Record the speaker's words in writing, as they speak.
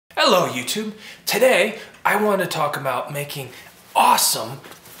Hello YouTube! Today I want to talk about making awesome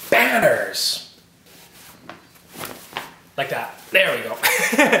banners. Like that. There we go.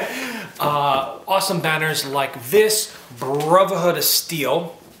 Awesome banners like this Brotherhood of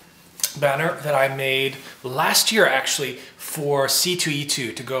Steel banner that I made last year actually for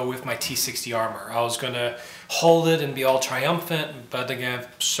C2E2 to go with my T60 armor. I was going to hold it and be all triumphant, but again,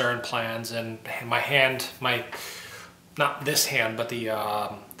 certain plans and not this hand, but the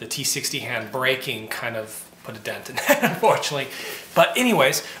T60 hand breaking kind of put a dent in that, unfortunately. But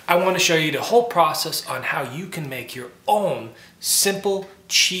anyways, I want to show you the whole process on how you can make your own simple,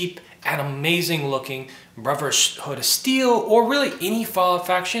 cheap, and amazing looking Brotherhood of Steel, or really any Fallout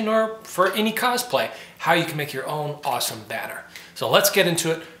faction, or for any cosplay, how you can make your own awesome banner. So let's get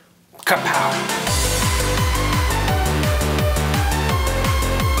into it. Kapow!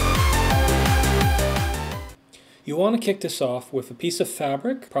 You want to kick this off with a piece of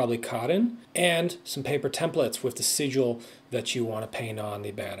fabric, probably cotton, and some paper templates with the sigil that you want to paint on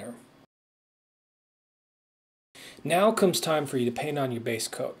the banner. Now comes time for you to paint on your base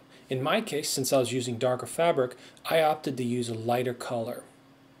coat. In my case, since I was using darker fabric, I opted to use a lighter color.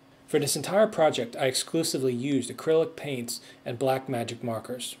 For this entire project, I exclusively used acrylic paints and black magic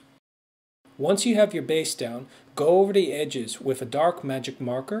markers. Once you have your base down, go over the edges with a dark magic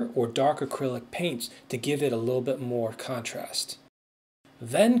marker or dark acrylic paints to give it a little bit more contrast.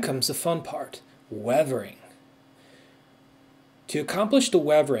 Then comes the fun part, weathering. To accomplish the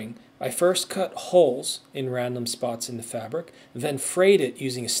weathering, I first cut holes in random spots in the fabric, then frayed it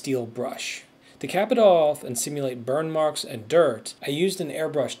using a steel brush. To cap it all off and simulate burn marks and dirt, I used an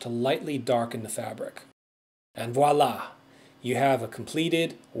airbrush to lightly darken the fabric. And voila! You have a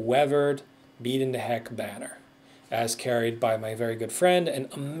completed, weathered, beaten to heck banner, as carried by my very good friend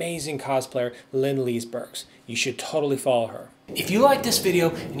and amazing cosplayer, Lynn Leesbergs. You should totally follow her. If you liked this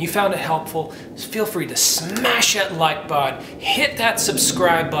video and you found it helpful, feel free to smash that like button, hit that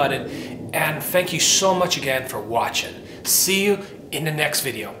subscribe button, and thank you so much again for watching. See you in the next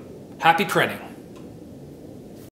video. Happy printing!